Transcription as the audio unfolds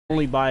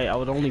I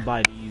would only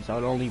buy these. I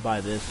would only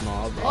buy this. No,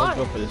 I'll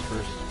go for this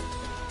first.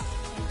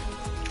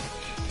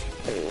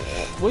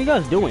 What are you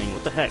guys doing?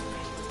 What the heck?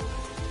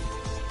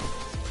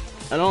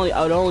 I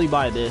would only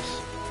buy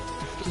this.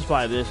 Just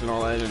buy this and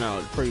all that, and I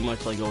would pretty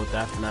much like go with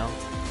that for now.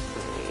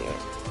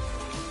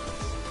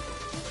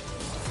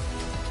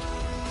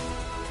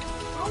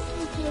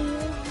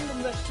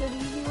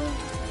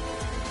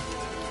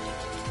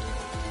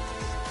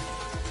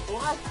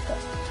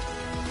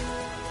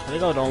 I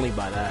think I would only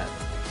buy that.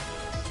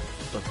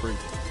 The free.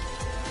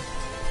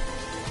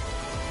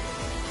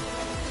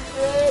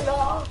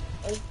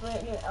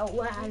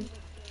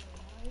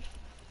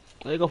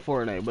 They go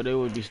Fortnite, but it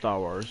would be Star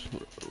Wars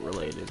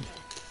related.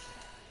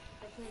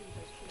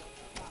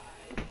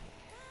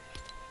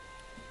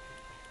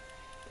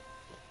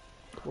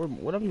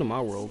 What happened to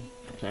my world?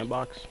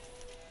 Sandbox?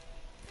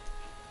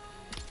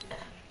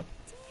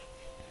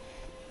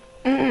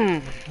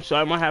 So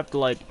I might have to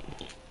like...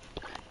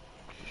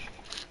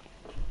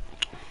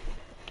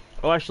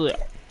 Oh, actually,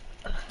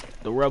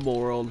 the Rebel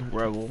world,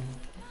 Rebel.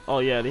 Oh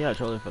yeah, they had a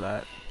trailer for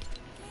that.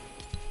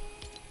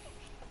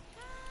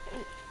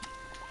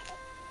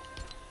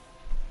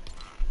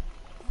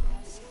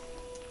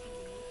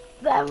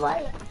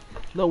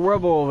 The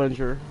Rebel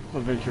adventure.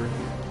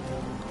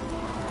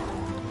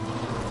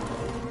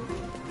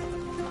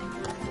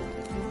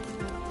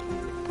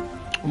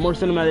 More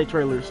cinematic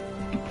trailers.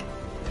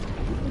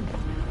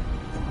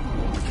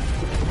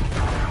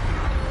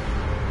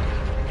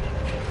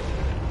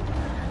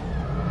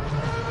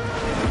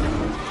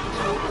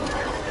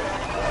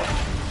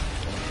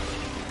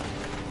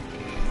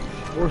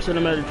 More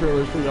cinematic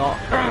trailers for y'all.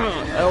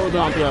 That was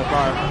on PS5.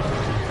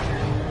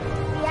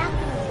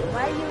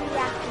 Why are you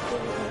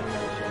reacting?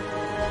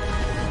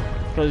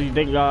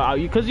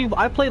 Because you think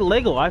I play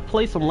Lego. I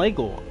play some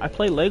Lego. I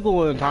play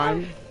Lego in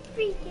time.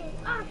 Freaking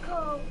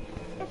Arco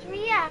is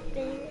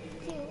reacting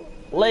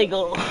to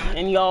Lego,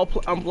 and y'all,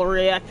 I'm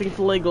reacting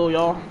to Lego,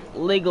 y'all.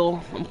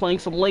 Lego, I'm playing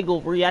some Lego,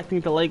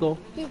 reacting to Lego.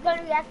 He's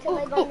gonna react to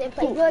Lego and then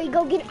play. Bro, you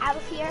go get out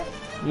of here.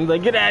 He's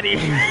like, get out of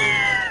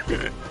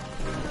here.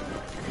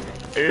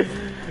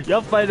 Y'all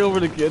fighting over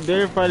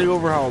they're fighting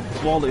over how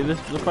small they're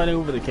fighting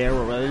over the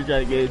camera, man. They're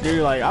trying to get it.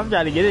 They're like, I'm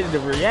trying to get it in the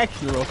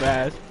reaction real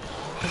fast.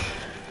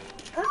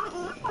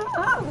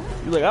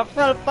 He's like, I'm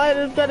trying to fight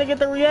it, I'm trying to get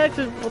the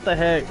reaction. What the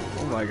heck?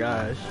 Oh my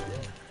gosh.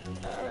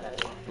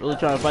 Really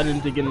trying to fight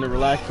him to get in the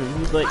relaxing.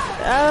 He's like,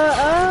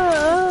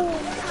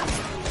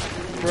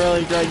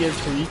 Really trying to get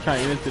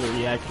into the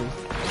reaction.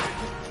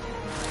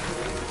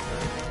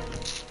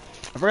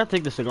 I forgot to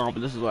take this thing off, but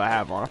this is what I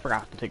have on. I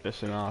forgot to take this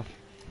thing off.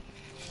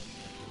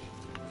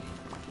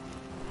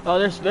 Oh,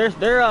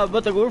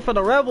 but we're for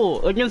the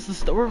rebel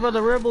against we're for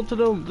the rebel to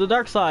the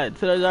dark side,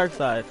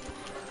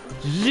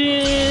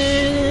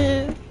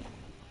 Yeah.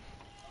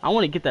 I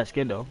want to get that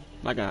skin though.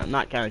 Not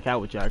kind of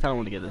cat with you. I kind of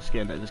want to get the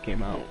skin that just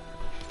came out.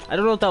 I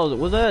don't know if that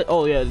was that.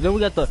 Oh yeah. Then we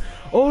got the.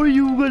 Oh,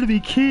 you gotta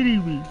be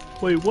kidding me!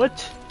 Wait,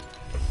 what?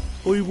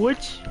 Wait,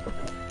 what?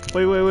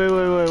 Wait.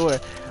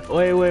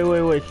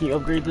 Can you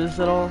upgrade this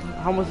at all?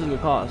 How much does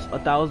it cost?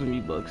 1,000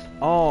 V-bucks.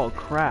 Oh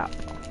crap.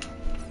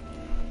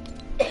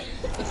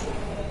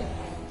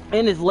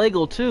 And it's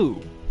Lego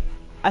too.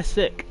 That's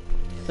sick.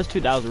 That's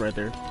 2,000 right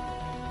there.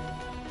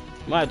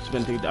 Might have to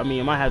spend I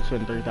might have to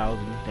spend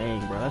 3,000.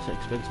 Dang, bro, that's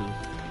expensive.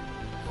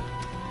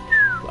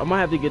 I might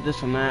have to get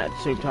this and that at the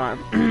same time.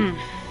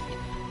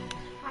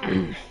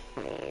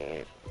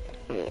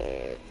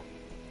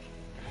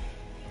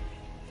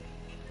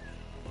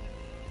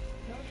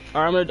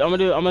 Alright, I'm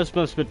gonna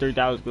spend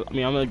 3,000. I'm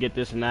gonna get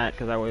this and that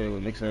because that way it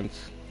would make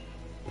sense.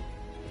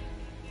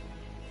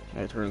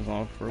 I turn this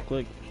off real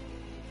quick.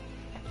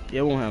 Yeah,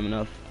 it won't have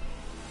enough.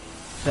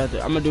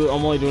 I'm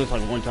only doing this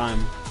like one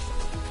time.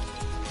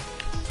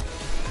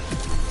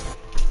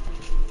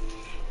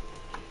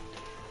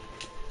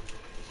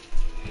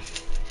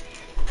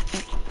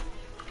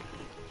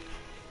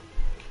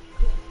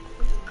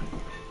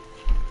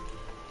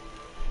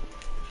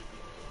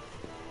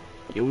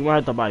 Yeah, we might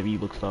have to buy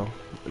V-Bucks though.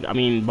 I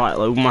mean, we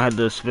might have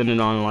to spend it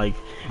on like,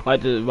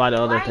 might have to buy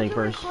the other thing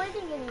first.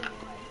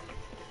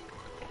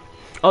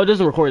 Oh, it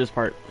doesn't record this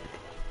part.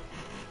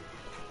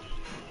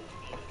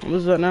 What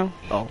is that now?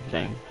 Oh,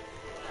 dang.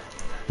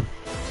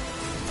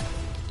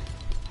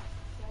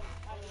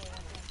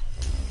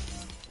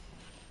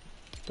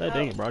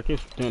 Dang it, bro. I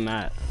keep doing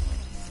that.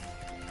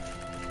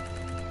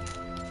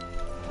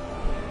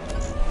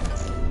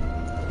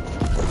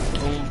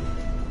 Boom.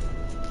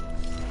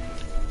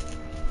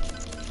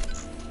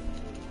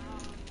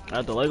 I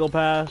have the Lego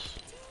pass.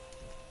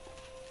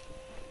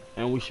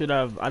 And we should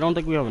have... I don't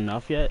think we have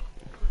enough yet.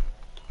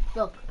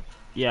 Look.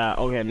 Yeah,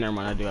 okay, never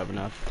mind. I do have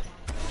enough.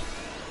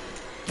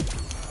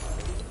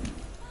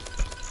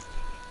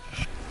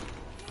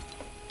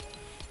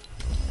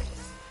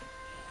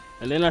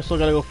 And then I still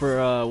gotta go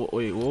for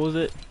wait, what was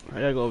it? I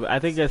gotta go. I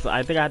think I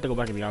have to go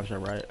back in the arm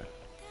shop, right?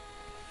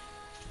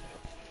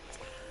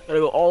 I gotta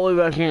go all the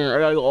way back here. I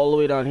gotta go all the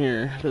way down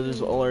here because this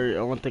is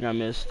one thing I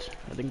missed.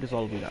 I think it's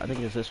all the way down. I think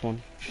it's this one.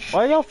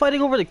 Why are y'all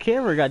fighting over the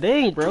camera? God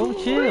dang, bro,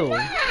 chill.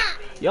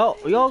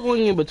 Y'all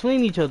going in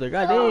between each other.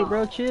 God dang,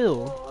 bro,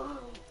 chill.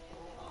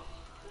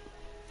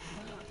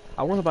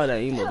 I want to buy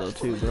that emote though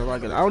too, but I'm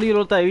not gonna. I don't even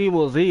know what that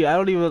emote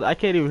is. I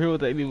can't even hear what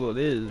that emote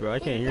is, bro. I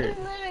can't hear it.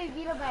 Literally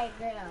beat up by a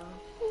girl.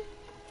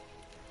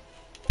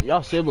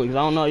 Y'all siblings, I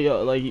don't know.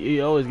 Y'all like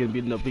you always get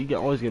beaten up. You can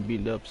always get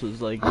beaten up, so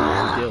it's like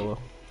deal.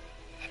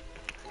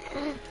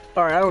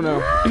 All right, I don't know.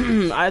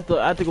 I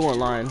have to go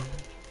online.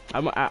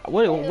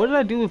 What did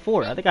I do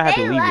before? I think I had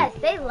to leave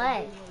it. They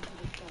left.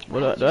 What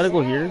do I have to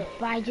go here?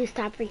 Why did you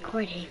stop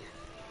recording?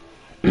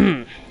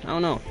 I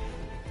don't know.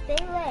 They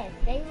left.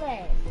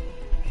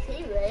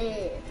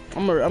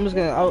 I'm just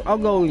gonna. I'll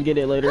go and get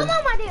it later. Come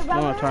on, my dear I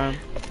brother. don't have time.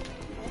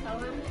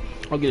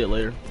 I'll get it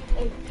later.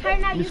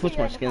 Turn Let me switch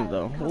my skins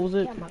though. What was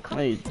it?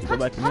 Hey, go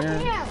back in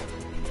here.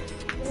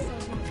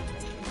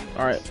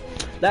 All right.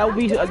 That would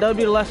be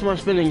the last of our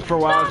spinning for a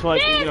while, so I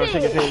can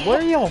take a pic.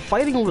 What are y'all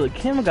fighting over the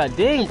camera? God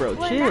dang, bro,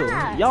 chill.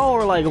 Y'all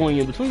are like going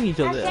in between each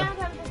other.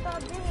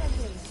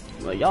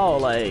 Like y'all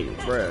like,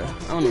 bruh.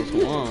 I don't know what's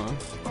going on.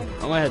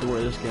 I might have to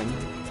wear this skin.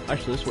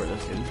 Actually, let's wear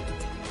this skin.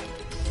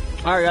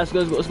 All right, guys,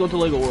 let's go to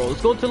Lego World.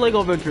 Let's go to Lego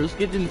Adventure. Let's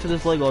get into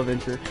this Lego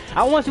Adventure.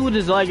 I want to see what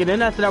it's like, and then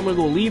after that, I'm gonna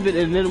go leave it,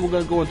 and then we're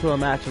gonna go into a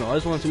match. And all. I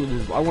just want to see what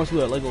this. I want to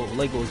see what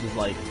Legos is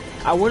like.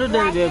 I wonder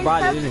if they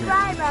buy it in here.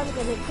 I'm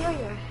gonna kill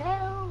your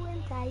whole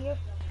entire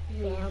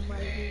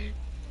family.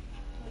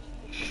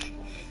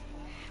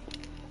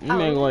 You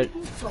mean like?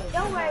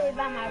 Don't worry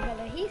about my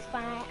brother. He's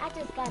fine. I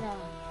just gotta.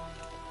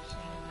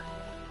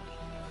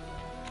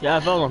 Yeah,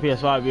 if I was on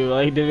PS5,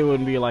 like then it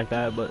wouldn't be like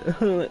that. But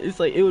it's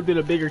like it would be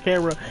a bigger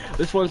camera.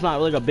 This one's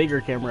not like a bigger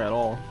camera at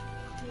all.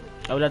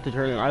 I would have to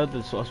turn it. I would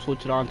have to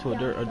switch it on to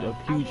a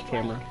huge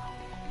camera.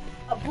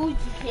 A bougie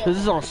camera. Cause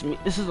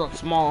this is on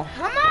small.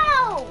 Come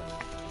on.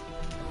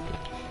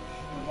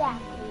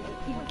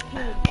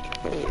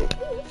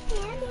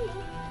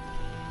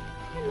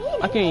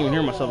 I can't even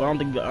hear myself. I don't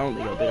think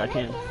I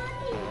can.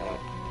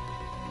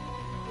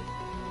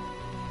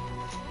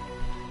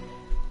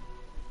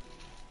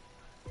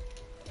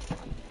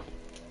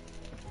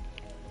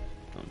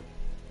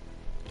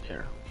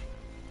 There.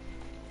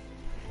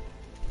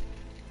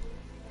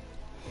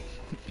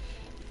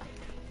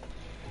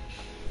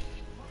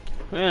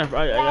 Man,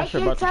 I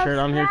should have brought the chair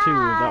down here too.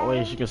 That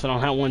way she can sit on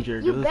that one chair.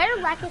 You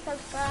better like and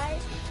subscribe.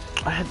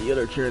 I had the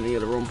other chair in the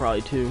other room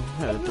probably too.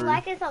 If you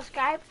like and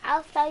subscribe,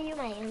 I'll tell you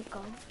my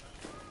uncle.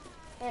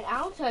 And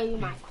I'll tell you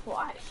my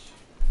crush.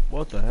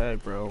 What the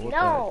heck, bro?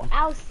 No,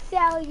 I'll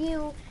tell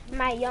you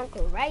my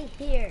uncle right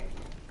here.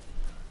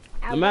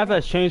 The map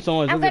has changed so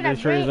much. I'm gonna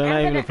chain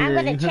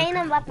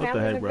them up and I'm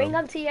gonna bro? bring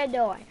them to your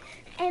door.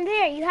 And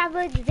there, you have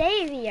a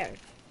Xavier.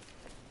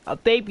 A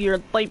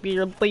Xavier.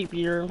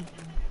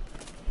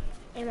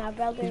 And my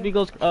brother.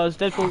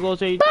 Deadpool goes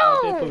to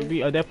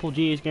Deadpool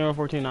GH Gamer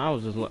 14. I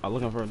was just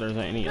looking for if there's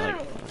any like.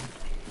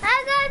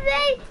 I got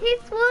say he's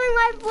pulling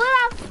my foot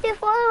off. He's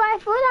pulling my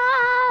foot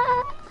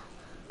off.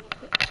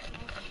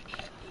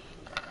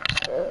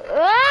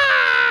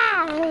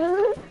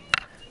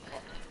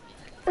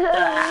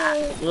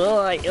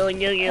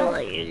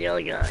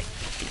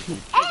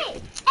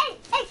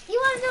 Hey, you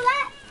wanna do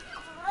that?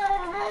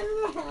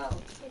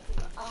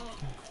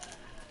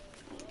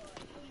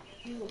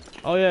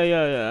 Oh yeah.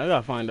 I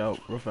gotta find out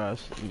real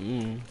fast.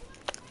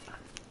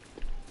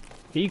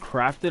 He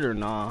crafted or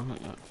nah?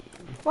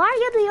 Why are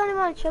you the only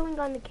one chilling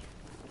on the camera?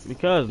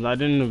 Because I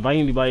didn't invite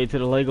anybody to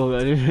the Lego. I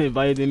didn't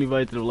invite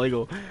anybody to the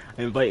Lego.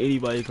 I invite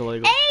anybody to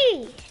Lego.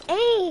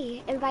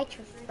 Hey, invite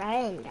your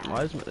friend.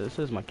 Why is this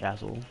is my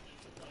castle?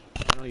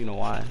 I don't even know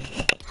why.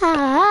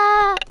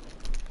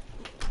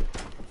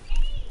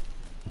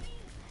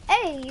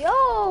 Hey,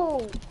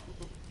 yo!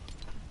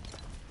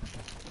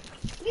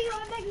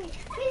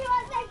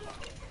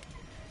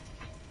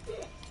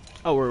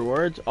 Oh,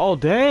 rewards? Oh,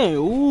 dang.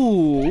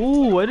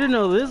 Ooh, I didn't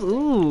know this.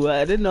 Ooh,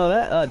 I didn't know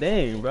that. Oh,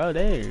 dang, bro,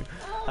 dang.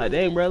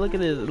 Dang, bro, look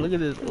at this. Ooh, look at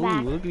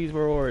these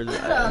rewards.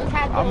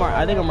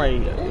 I think I'm right.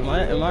 Am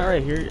I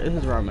right here? This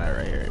is where I'm at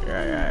right here.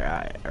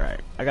 All right.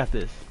 I got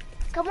this.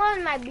 Come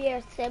on, my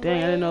beer sibling.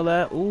 Dang, I didn't know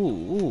that.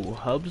 Ooh,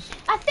 hubs.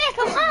 I said,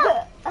 come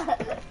on.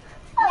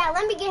 Yeah,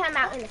 let me get him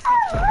out in a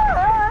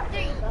second.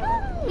 There you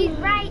go. He's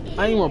right here.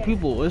 I need more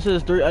people. It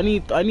says 3. I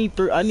need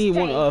 3. I need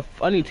one.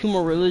 I need 2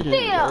 more religions,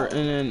 and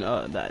then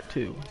that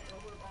too.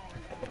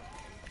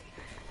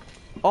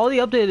 All the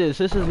update is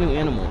this is new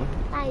animal.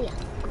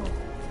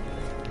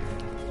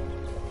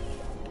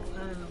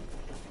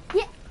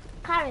 Yeah,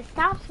 Karen,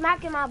 stop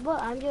smacking my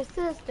butt. I'm your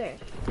sister.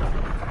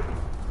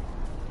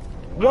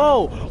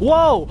 Whoa!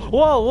 What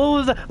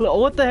was that?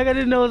 What the heck? I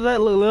didn't know was that.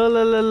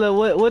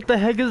 Look. What the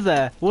heck is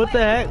that? What the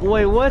heck?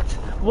 Wait, what?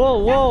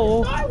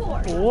 Whoa! Star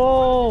Wars.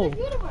 Whoa! The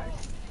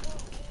universe.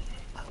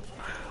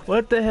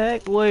 What the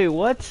heck? Wait,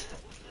 what?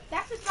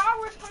 That's the Star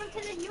Wars coming to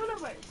the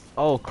universe.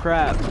 Oh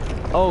crap!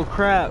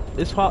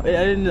 It's I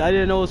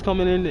didn't know it's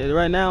coming in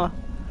right now.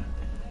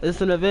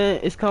 It's an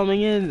event. It's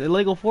coming in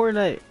Lego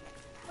Fortnite.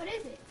 What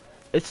is it?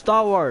 It's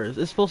Star Wars.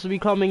 It's supposed to be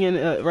coming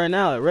in right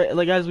now. Right,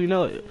 like as we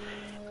know it.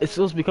 It's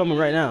supposed to be coming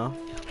right now.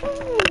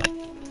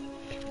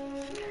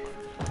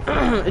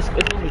 It's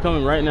supposed to be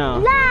coming right now.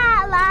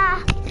 La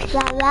la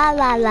la la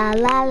la la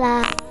la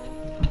la.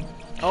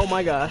 Oh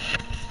my gosh.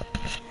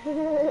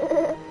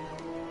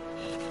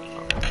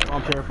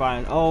 I'm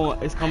terrified. Oh,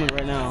 it's coming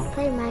right now.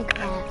 Play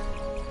Minecraft.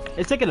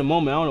 It's taking a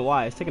moment. I don't know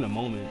why. It's taking a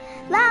moment.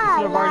 La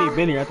I've already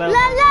been here. I thought.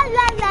 La la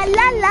la la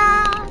la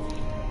la.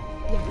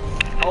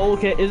 Oh,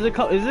 okay. Is it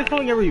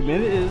coming every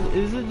minute?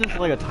 Is it just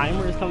like a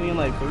timer? It's coming in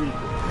like 3, 2, 1.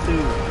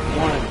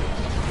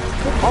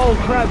 Oh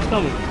crap's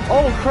coming.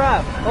 Oh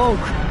crap. Oh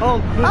Oh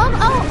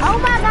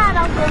my God,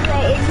 Uncle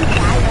Ray.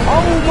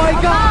 Oh my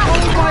God.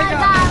 Oh my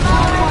God.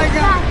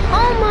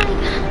 Oh my God.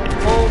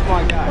 Oh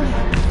my gosh.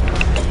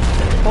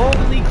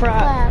 Holy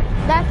crap.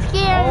 That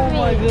scared me.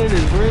 Oh my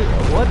goodness.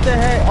 What the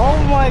heck? Oh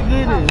my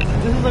goodness.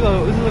 This is like a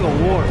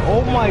war.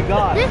 Oh my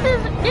God. This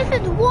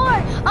is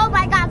war. Oh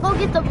my God, go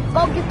get the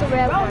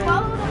red one.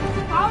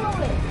 Follow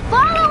it.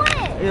 Follow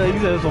it. Yeah, you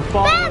said it's a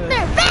follow.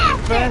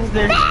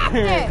 Faster.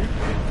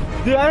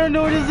 Dude, I don't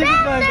know where this thing is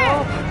gonna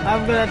go.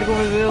 I'm gonna have to go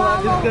over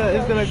there.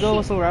 It's gonna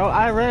go somewhere.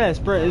 I ran that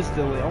sprint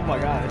instantly. Oh my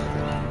gosh.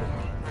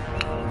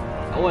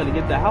 I wanted to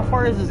get that. How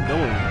far is this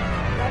going?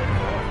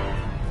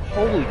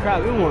 Holy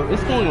crap!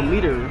 It's going a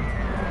meter.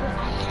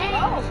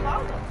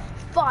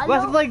 Follow.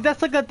 That's like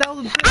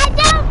 1,000 feet. I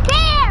don't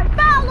care.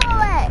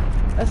 Follow it.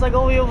 That's like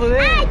all the way over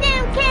there. I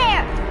don't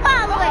care.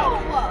 Follow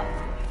it.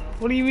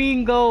 What do you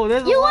mean go?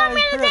 There's You want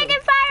me to take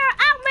it fire?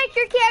 I'll make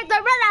your character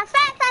run as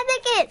fast as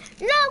it can.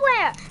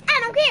 Nowhere. I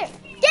don't care.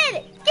 Get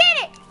it. Get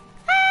it.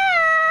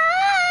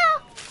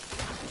 Ah!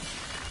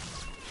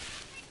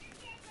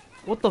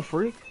 What the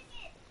freak?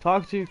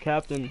 Talk to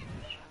Captain.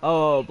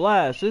 Oh,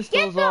 Blast. Those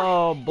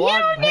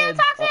blockheads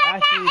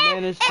actually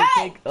managed to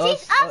take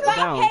us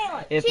down.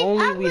 If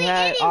only we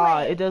had.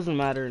 It doesn't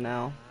matter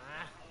now.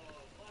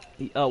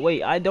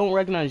 Wait. I don't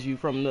recognize you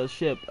from the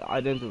ship.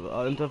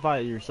 Identify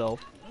yourself.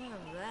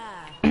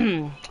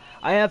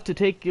 I have to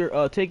take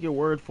your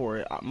word for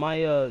it.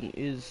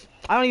 Is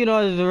I don't even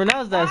know how to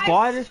pronounce that.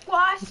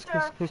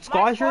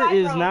 Squasher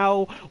is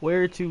now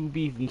where to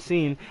be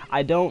seen.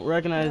 I don't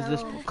recognize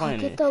this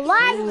planet. Get the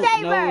lifesaver.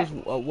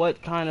 Who knows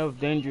what kind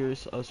of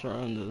dangers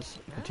surround us?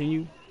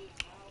 Continue.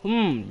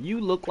 You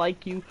look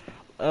like you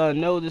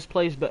know this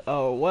place, but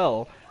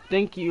well.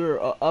 Think you're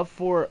up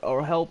for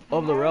help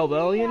of the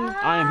rebellion?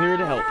 I am here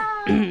to help.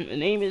 The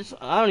name is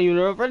I don't even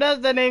know if that's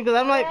the name because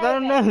I'm like I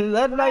don't know.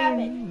 That's not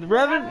even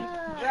Revan.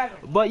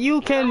 But you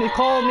can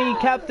call me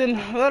Captain.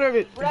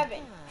 Whatever.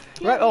 Revan.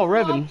 Oh,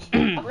 Revan.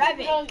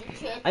 Revan.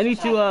 I need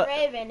to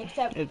Revan,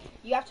 except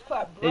you have to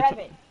put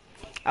Revan.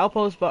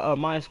 Outpost by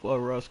my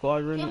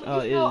squadron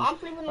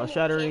is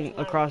shattering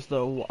across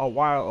the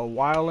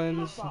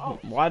wildlands.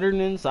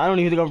 I don't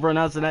even think I'm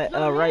pronouncing that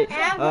right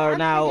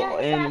now,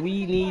 and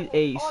we need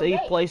a safe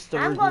place to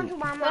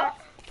regroup.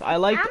 I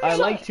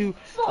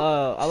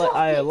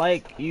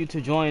like you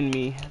to join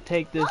me.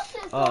 Take this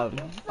oh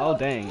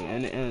dang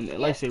and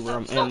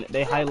lightsaber and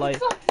they highlight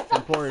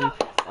important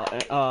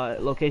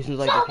locations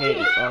like the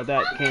cave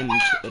that can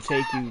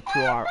take you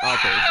to our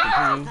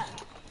outpost.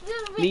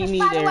 Meet me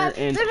there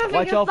and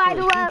watch out for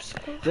the troops.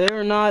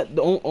 They're not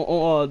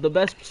the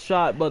best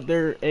shot, but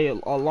they're a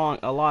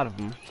lot of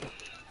them.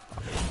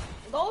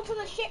 Go to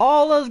the ship.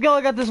 Oh, let's go!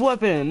 I got this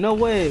weapon. No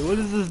way. What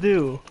does this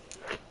do?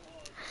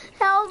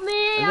 Help me.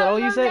 Is that all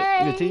you say?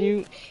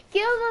 Continue.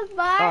 Kill the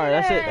spider. All right,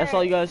 that's it. That's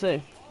all you gotta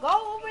say. Go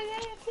over there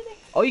to the.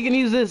 Oh, you can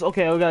use this.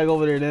 Okay, we gotta go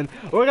over there then.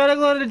 We're gonna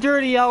go on a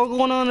journey, y'all. We're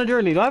going on a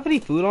journey. Do I have any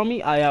food on me?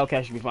 Yeah, okay,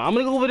 I should be fine. I'm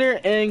gonna go over there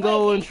and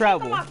go and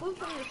travel. My food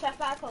from the chest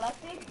I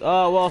collected?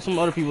 Well, some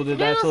other people did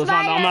that, so it's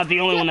not, I'm not the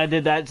only one that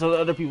did that. So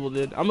other people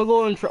did. I'm gonna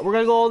go and we're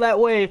gonna go all that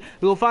way.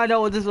 We'll find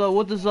out what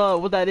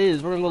that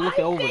is. We're gonna go look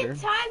it over there. I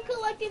spent time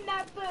collecting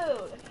that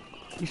food.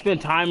 You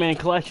spent time in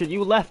collection.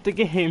 You left the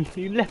game.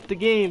 You left the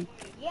game.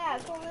 Yeah,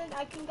 so then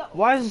I can go.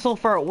 Why is it so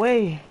far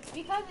away?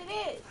 Because it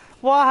is.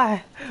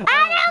 Why?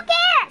 I don't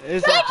care.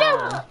 It's Get your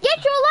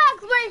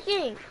legs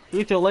working.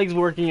 Get your legs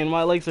working, and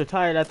my legs are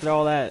tired after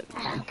all that.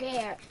 I don't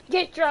care.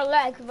 Get your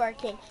legs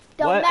working.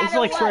 Don't What? matter It's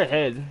like what. straight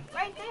ahead.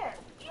 Right there.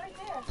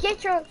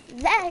 Get your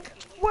legs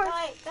working.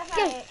 Right,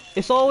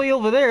 it's all the way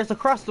over there. It's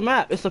across the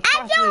map. It's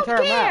across the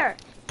entire map.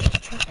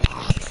 Get your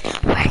legs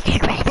working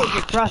right now. It's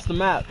across the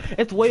map.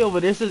 It's way over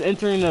there. This is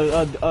entering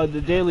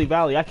the Daily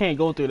Valley. I can't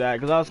go through that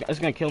because it's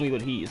gonna kill me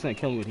with heat. It's gonna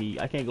kill me with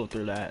heat. I can't go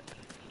through that.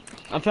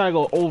 I'm trying to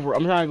go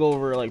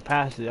over like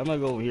past it. I'm gonna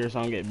go over here so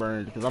I don't get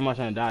burned because I'm not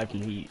trying to die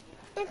from heat.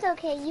 It's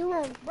okay. You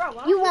won't.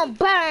 You won't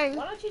burn.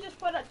 Why don't you just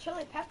put a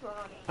chili pepper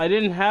on it? I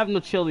didn't have no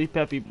chili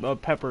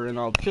pepper and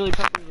all. Chili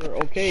peppers are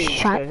okay.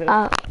 Shut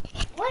up.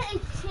 What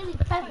is chili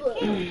pepper? What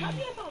do you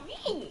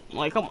mean?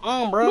 Like, come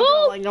on, bro.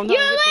 Move like, I'm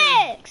your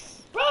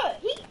legs. Bro,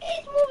 he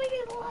is moving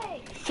his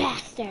legs.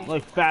 Faster.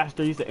 Like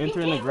faster. You used to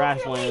enter in the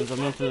grasslands. I'm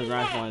entering the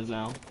grasslands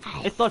now.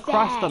 It's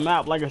across the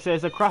map. Like I said,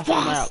 it's across the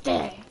map.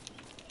 Faster.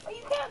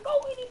 You can't go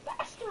any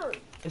faster.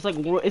 It's like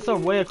it's a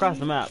way across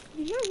the map.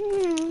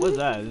 What's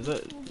that? Is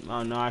it?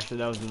 Oh no, actually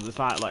that was. It's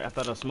not like I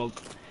thought it was smoke.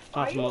 It's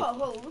not Are you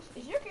smoke.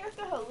 Is your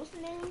character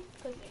hallucinating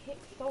because it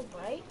hits so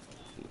bright?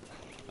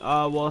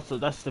 Well, so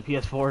that's the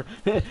PS4.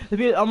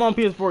 I'm on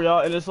PS4, y'all,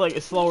 and it's like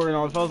it's slower and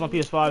all. If I was on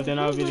PS5, then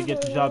I would be able to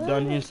get the job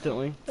done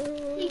instantly.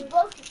 He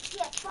broke the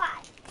PS5.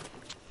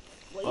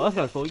 Oh, that's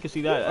kind of cool. You can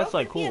see that. That's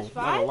like cool. Not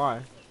gonna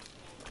lie.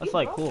 That's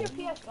like cool. Your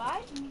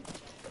PS5?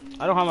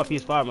 I don't have my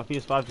PS5. My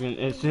PS5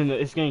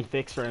 it's getting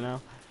fixed right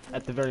now,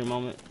 at the very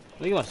moment.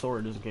 Let me get my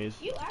sword just in case.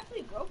 You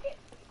actually broke it?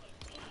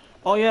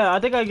 Oh yeah, I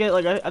think I get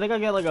like I thought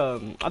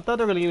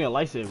they were gonna give me a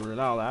lightsaber.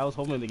 No, I was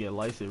hoping to get a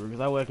lightsaber because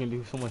that way I can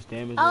do so much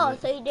damage. Oh, with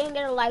it. so you didn't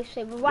get a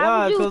lightsaber. Yeah,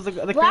 Why because would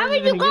the why would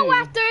you character go didn't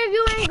after if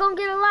you ain't gonna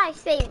get a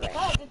lightsaber?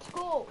 Oh, it's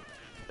cool.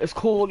 It's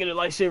cool to get a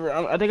lightsaber.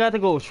 I think I have to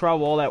go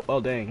travel all that.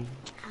 Oh dang.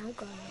 I'm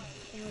gonna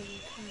kill you.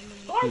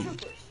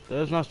 Stormtroopers.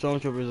 There's not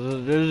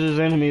stormtroopers. There's just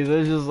enemies.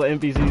 There's just like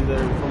NPCs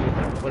that are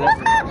from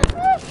whatever.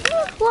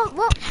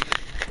 What?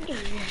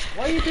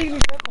 Why are you taking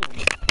these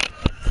headphones?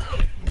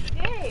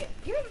 Hey,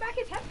 give him back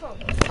his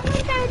headphones. All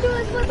you gotta do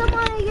is put them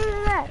on and give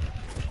it back.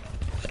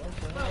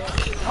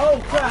 Oh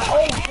crap!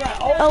 Oh crap!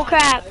 Oh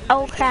crap!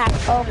 Oh crap!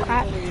 Oh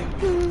crap!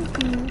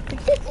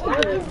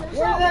 Where did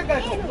that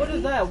guy go? What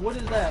is that? What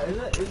is that? Is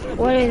it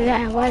What is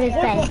that? What is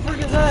What the that? frick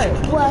is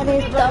that? What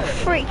is the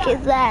freak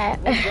is that?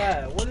 What's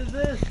that? What is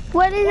this?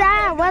 What is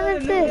that? What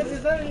is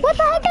this? What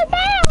the heck is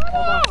that?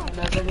 What is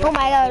that? Oh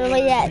my god,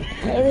 look at I'm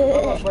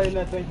not that. fighting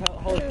that thing.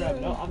 Holy crap.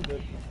 No, I'm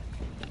good.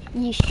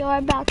 You sure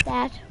about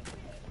that?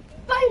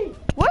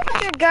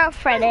 Where's your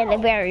girlfriend in the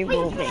very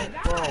movie?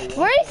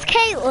 Where's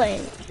Caitlin?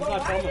 She's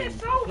not coming.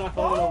 She's not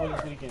coming over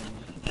this weekend.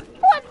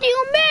 What do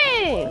you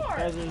mean?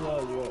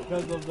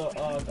 Because of the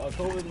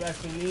COVID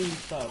vaccine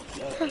stuff.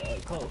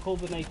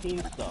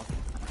 COVID-19 stuff.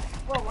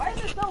 Bro, why is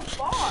it so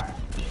far?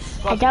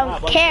 I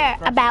don't care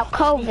about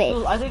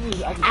COVID.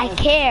 I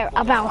care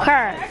about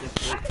her.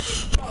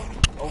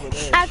 Over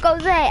there. Uncle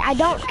Zay, I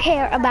don't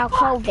care about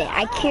COVID.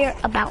 I care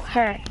about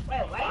her.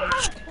 Wait, why do you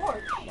have a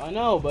torch? I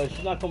know, but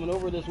she's not coming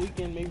over this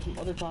weekend. Maybe some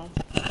other time.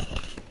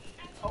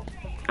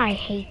 I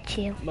hate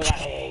you. But I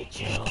hate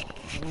you.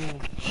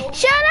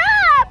 Shut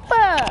up!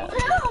 Stop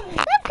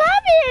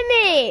copying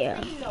me!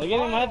 They're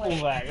getting my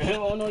headphones back. I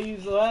don't know you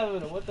still have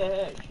it. What the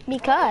heck?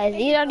 Because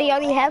you don't need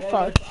any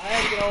headphones. I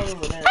had to get all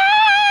over there.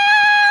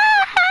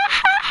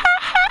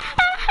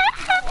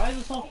 Why is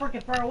it so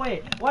freaking far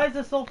away? Why is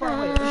it so far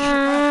away?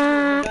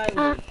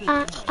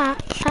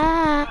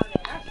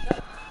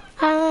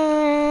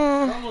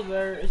 Almost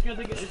there. It's gonna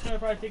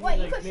probably take Wait,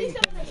 me you like could see maybe.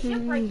 some of the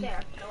ship right there.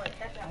 No, wait,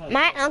 that's not.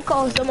 My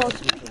uncle is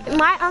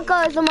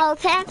the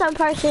most handsome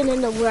person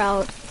in the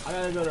world. I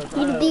gotta go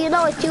to. Do you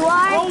know what you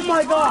are? Oh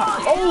my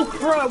god! Oh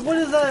crap! What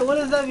is that? What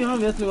is that behind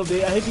me? That's no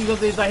update. I hate these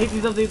updates. I hate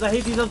these updates. I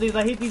hate these updates.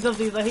 I hate these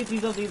updates. I hate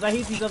these updates. I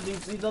hate these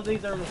updates. These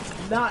updates are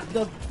not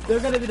the. They're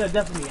gonna be the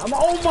death of me.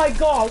 Oh my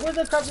god! Where's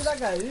the crap of that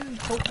guy? This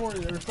is so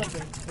corny or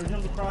something. Or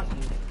jump across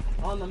me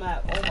on the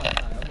map. Oh my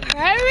god!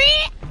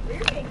 Hurry!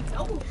 You're being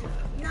double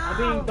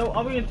teamed.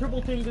 I'm being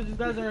triple teamed because these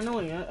guys are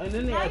annoying. And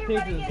then they Now add you're pigs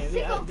gonna in get this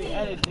game. single They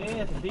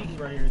added some pigs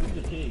right here.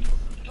 These are pigs.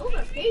 Those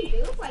are pigs.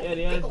 They look like Yeah,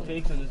 they added pickles.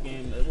 pigs in this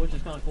game, which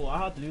is kind of cool. I'll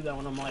have to do that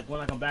when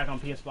I come back on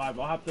PS5.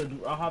 I'll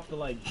have to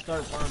like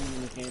start farming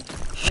in this game.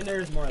 And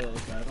there's more of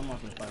those guys. I'm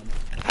not gonna fight them.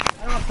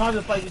 I don't have time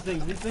to fight these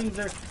things. These things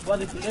are, well,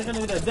 they're gonna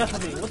be the death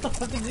of me. What the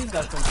fuck is these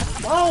guys come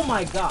from? Oh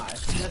my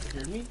gosh, that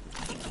scared me.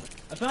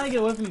 I'm trying to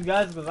get away from these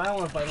guys because I don't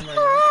want to fight them right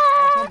now.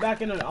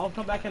 I'll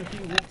come back in a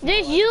few weeks.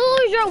 Just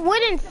use your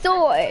wooden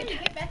sword.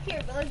 Get back to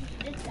your village,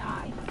 you just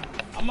die.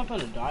 I'm not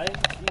gonna die.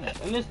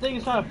 Jeez. And this thing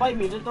is trying to fight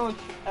me. They're throwing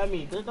at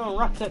me. They're throwing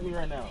rocks at me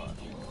right now.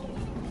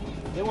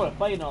 They want to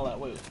fight and all that.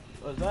 Wait,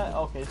 was that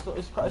okay? So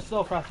it's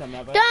still across that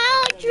map.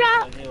 Don't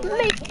drop,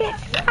 make it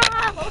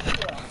stop.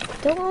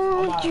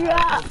 Don't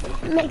drop,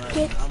 make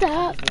it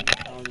stop.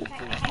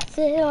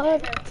 Say all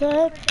the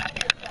time.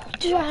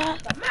 Drop,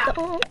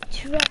 don't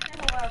drop,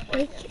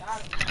 make it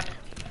stop.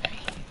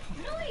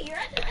 No, wait, you're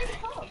at the very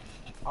top.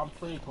 I'm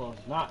pretty close.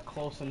 Not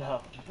close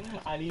enough.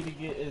 I need to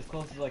get as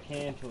close as I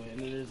can to it. And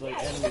then there's like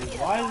enemies.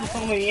 Why is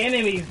there so many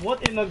enemies?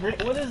 What in the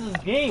what is this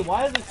game?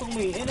 Why is there so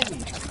many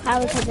enemies? I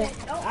was hoping.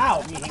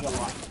 Ow, me hang a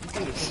lot.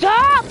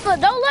 Stop!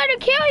 Don't let her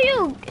kill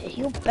you.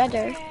 You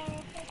better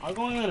I'm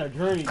going on a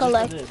journey.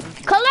 collect Just for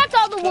this. collect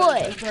all the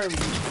wood. It's very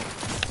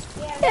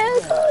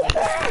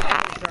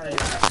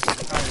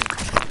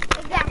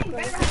Exactly.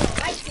 Better have a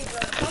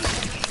lightsaber or something.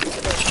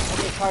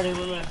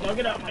 Now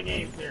get out of my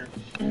game here.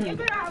 You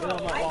better have a Get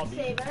out my lobby.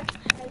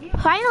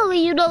 lightsaber. Finally,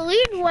 you the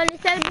lead one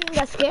instead of being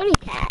a scaredy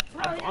cat.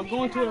 I'm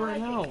going to it right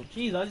now.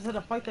 Jeez, I just had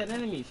to fight that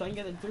enemy so I can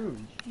get it through.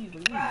 Jeez,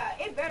 Louise.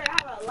 It better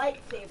have a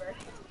lightsaber.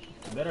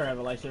 You better have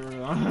a lightsaber.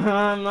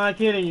 I'm not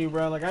kidding you,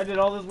 bro. Like I did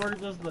all this work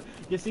just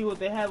to see what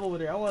they have over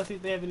there. I want to see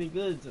if they have any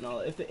goods and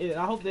all. I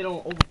hope they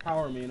don't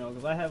overpower me, you know,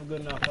 because I have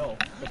good enough health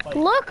to fight.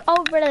 Look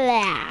over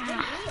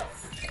there.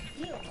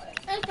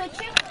 It's a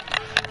chip.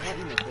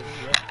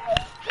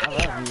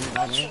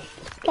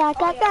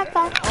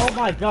 Oh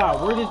my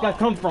god, where did these guys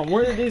come from?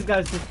 Where did these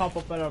guys just pop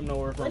up out of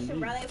nowhere from? Listen,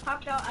 bro, they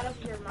popped out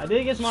of your mouth. I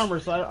did get some armor,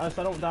 so I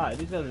don't die.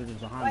 These guys are just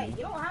behind Wait,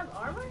 me. you don't have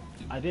armor?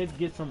 I did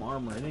get some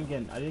armor. I didn't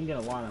get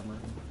a lot of armor.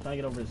 I'm trying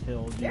to get over this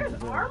hill. There's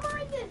armor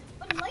in this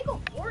fucking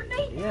Lego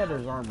Fortnite? Yeah,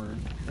 there's armor.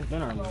 There's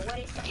been armor. Well, what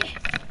is it?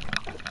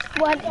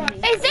 What?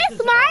 Is this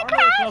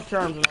Minecraft? Health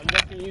charms. You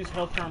have to use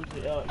health charms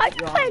to Are you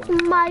playing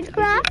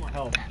Minecraft? More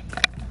health.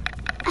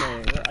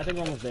 Okay, I think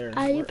we're almost there.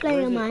 Are you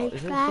playing Is it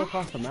still Minecraft?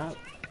 across the map?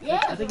 Yeah,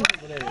 I think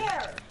it's over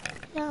there.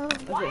 No.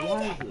 Why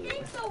Why is is that it?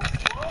 thing so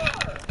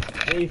far?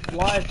 They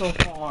fly so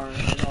far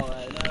and all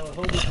that. And I would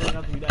hope it's going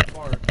up to be that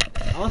far.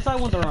 Unless I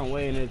went the wrong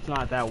way and it's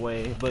not that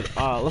way. But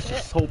let's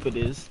just hope it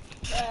is.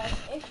 If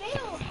they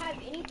don't have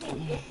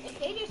anything, if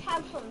they just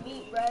have some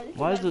meat, bro.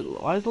 Why does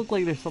it look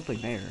like there's something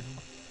there?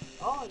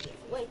 Oh,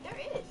 wait, there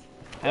is.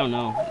 I don't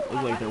know. It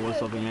looked like there was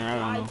something there.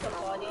 I don't know.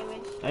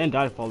 I didn't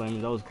die to fall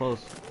damage. That was close.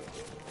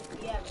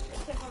 Yeah,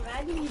 except for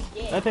imagine you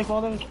did. Did I take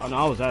fall damage? Oh no,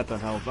 I was at the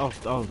health. I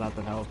was at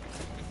the health.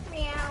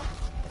 Meow.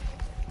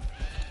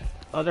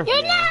 Oh, they're You're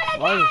yeah. not a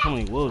Why are there so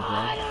many wolves, bro?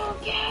 I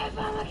don't care if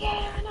I'm a kid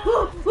or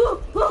not.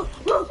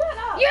 Shut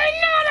up. You're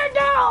not a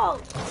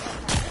dog.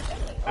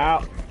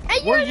 Ow.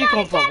 And Where you're did you not come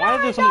a from? Why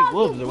are there so many dog,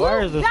 wolves? you Why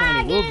is there so many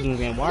dragon. wolves in this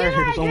game? Why are You're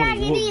there not so a many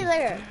dragon wolves?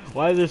 either.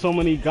 Why is there so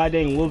many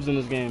goddamn wolves in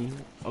this game?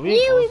 Are we We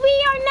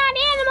are not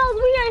animals.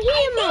 We are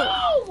humans.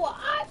 No!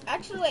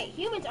 Actually, wait.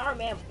 Humans are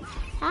mammals.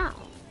 How?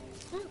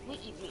 We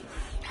eat meat.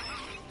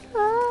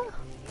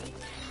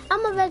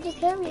 I'm a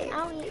vegetarian. I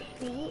don't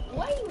eat meat.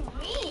 What do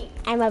you mean?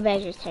 I'm a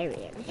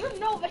vegetarian. You're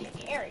no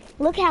vegetarian.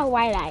 Look how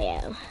white I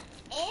am.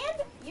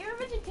 And you're a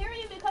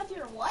vegetarian because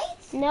you're white?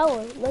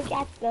 No, look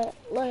at the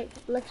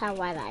look how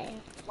white I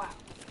am. Wow.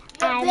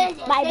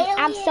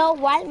 I'm so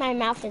white. My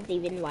mouth is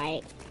even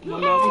white. My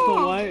mouth is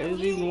so white.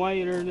 It's even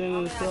whiter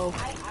than itself.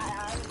 I'm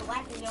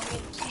black and don't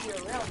get to see your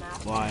real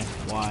mouth.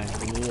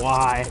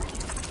 Why?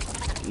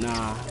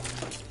 Nah.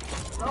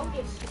 Don't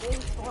get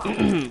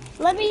squeezed.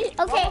 Let me. Okay.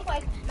 Almost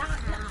like, not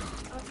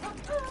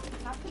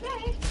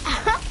today.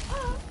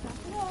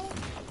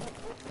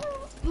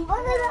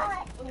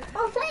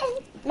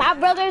 My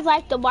brother's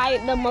like the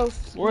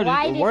most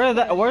whitest. Where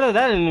did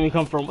that enemy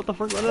come from? What the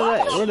frick?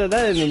 Where did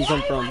that enemy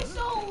come from?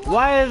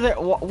 Why is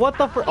it? What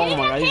the frick? Oh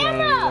my god, he's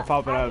gonna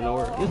pop it out of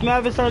nowhere. This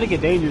map is starting to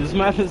get dangerous.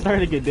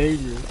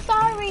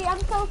 Sorry, I'm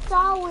so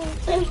sorry.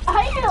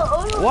 I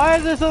know. Why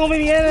is there so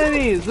many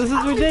enemies? This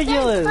is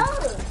ridiculous.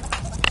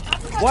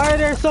 Why are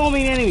there so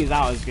many enemies? I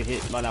always get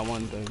hit by that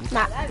one thing.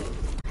 That is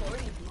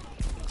crazy.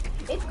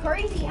 It's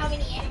crazy how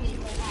many enemies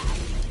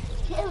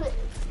they have.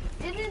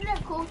 Isn't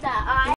it cool that